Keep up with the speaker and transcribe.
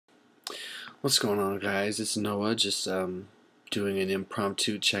What's going on, guys? It's Noah, just doing an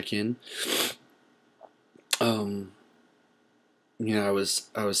impromptu check-in. Um, I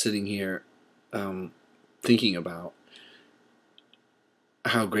was sitting here thinking about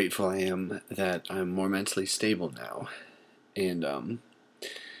how grateful I am that I'm more mentally stable now, and and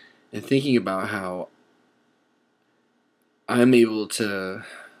thinking about how I'm able to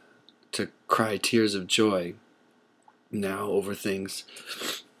cry tears of joy now over things.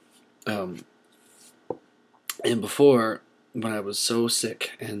 Um, and before, when I was so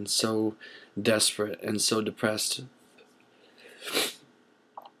sick and so desperate and so depressed,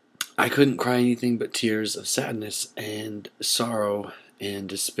 I couldn't cry anything but tears of sadness and sorrow and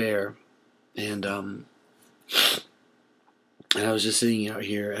despair. And and I was just sitting out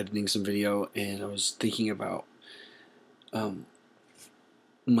here editing some video, and I was thinking about um,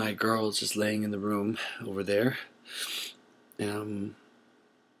 my girl just laying in the room over there. And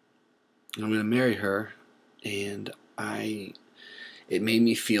I'm gonna marry her, and it made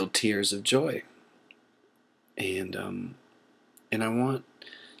me feel tears of joy, and I want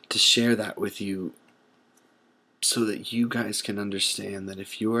to share that with you so that you guys can understand that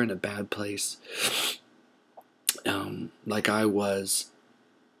if you're in a bad place, like I was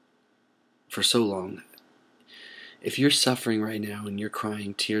for so long, if you're suffering right now and you're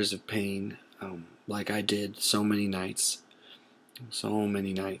crying tears of pain, like I did so many nights,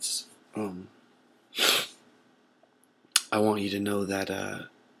 I want you to know that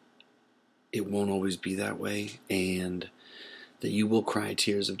it won't always be that way, and that you will cry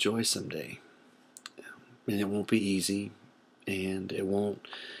tears of joy someday. And it won't be easy, and it won't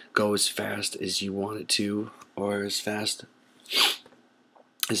go as fast as you want it to, or as fast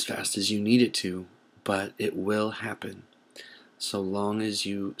as you need it to, but it will happen. So long as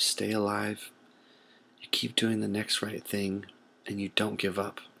you stay alive, you keep doing the next right thing, and you don't give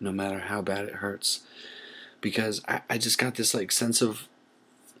up, no matter how bad it hurts. Because I just got this sense of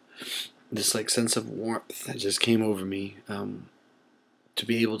warmth that just came over me, to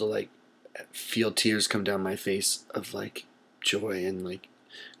be able to feel tears come down my face of joy and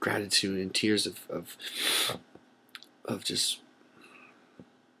gratitude, and tears of just,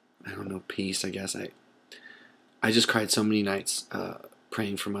 I don't know, peace, I guess. I just cried so many nights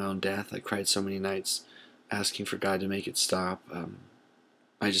praying for my own death. I cried so many nights asking for God to make it stop.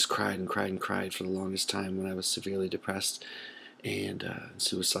 I just cried and cried and cried for the longest time when I was severely depressed and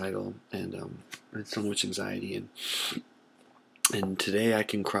suicidal, and had so much anxiety. And today I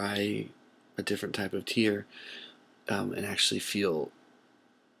can cry a different type of tear, and actually feel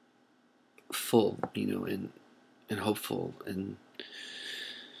full, and hopeful, and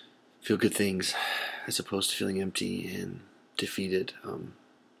feel good things, as opposed to feeling empty and defeated. And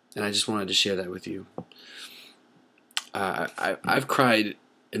I just wanted to share that with you. I've cried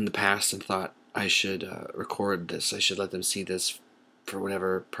in the past and thought I should record this. I should let them see this for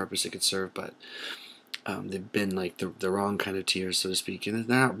whatever purpose it could serve, but they've been the wrong kind of tears, so to speak. And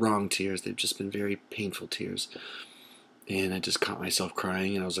they're not wrong tears, they've just been very painful tears. And I just caught myself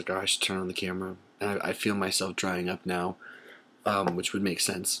crying, and I was like, oh, I should turn on the camera. And I feel myself drying up now, which would make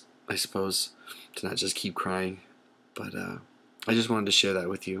sense, I suppose, to not just keep crying. But I just wanted to share that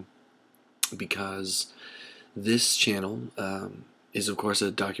with you, because this channel is, of course, a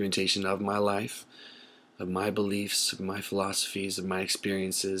documentation of my life, of my beliefs, of my philosophies, of my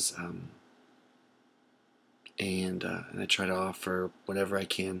experiences, and I try to offer whatever I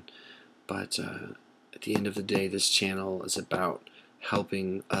can. But at the end of the day, this channel is about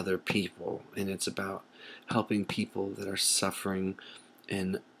helping other people, and it's about helping people that are suffering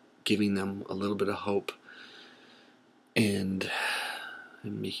and giving them a little bit of hope, and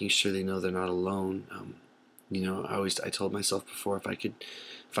making sure they know they're not alone. I told myself before, if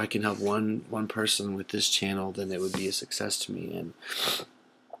I can help one person with this channel, then it would be a success to me.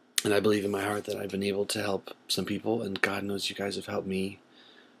 And I believe in my heart that I've been able to help some people, and God knows you guys have helped me.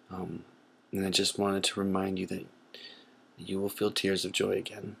 And I just wanted to remind you that you will feel tears of joy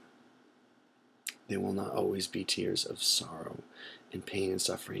again. They will not always be tears of sorrow and pain and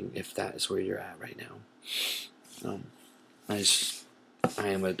suffering, if that is where you're at right now. I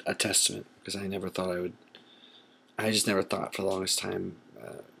am a testament, because I never thought I would. I just never thought for the longest time,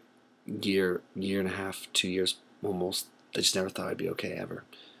 year and a half, 2 years almost, I just never thought I'd be okay ever.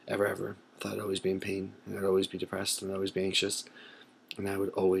 I thought I'd always be in pain, and I'd always be depressed, and I'd always be anxious, and I would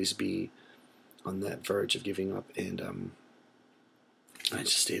always be on that verge of giving up. And I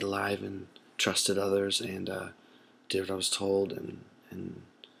just stayed alive and trusted others, and did what I was told, and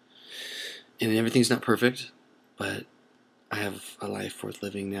everything's not perfect, but I have a life worth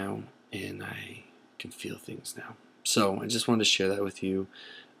living now, and I can feel things now. So I just wanted to share that with you.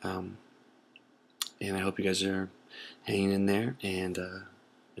 And I hope you guys are hanging in there, and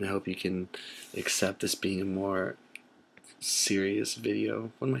I hope you can accept this being a more serious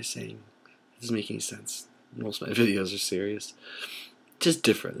video. What am I saying? This doesn't make any sense. Most of my videos are serious. Just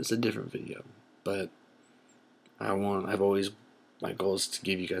different. It's a different video. But my goal is to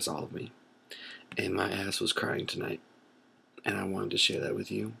give you guys all of me. And my ass was crying tonight. And I wanted to share that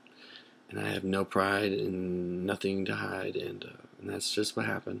with you. And I have no pride and nothing to hide. And that's just what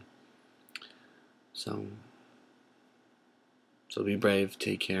happened. So be brave.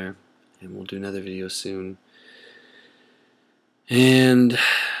 Take care. And we'll do another video soon. And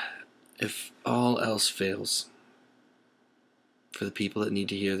if all else fails, for the people that need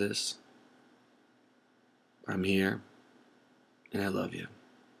to hear this, I'm here, and I love you,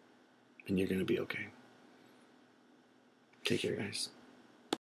 and you're going to be okay. Take care, guys.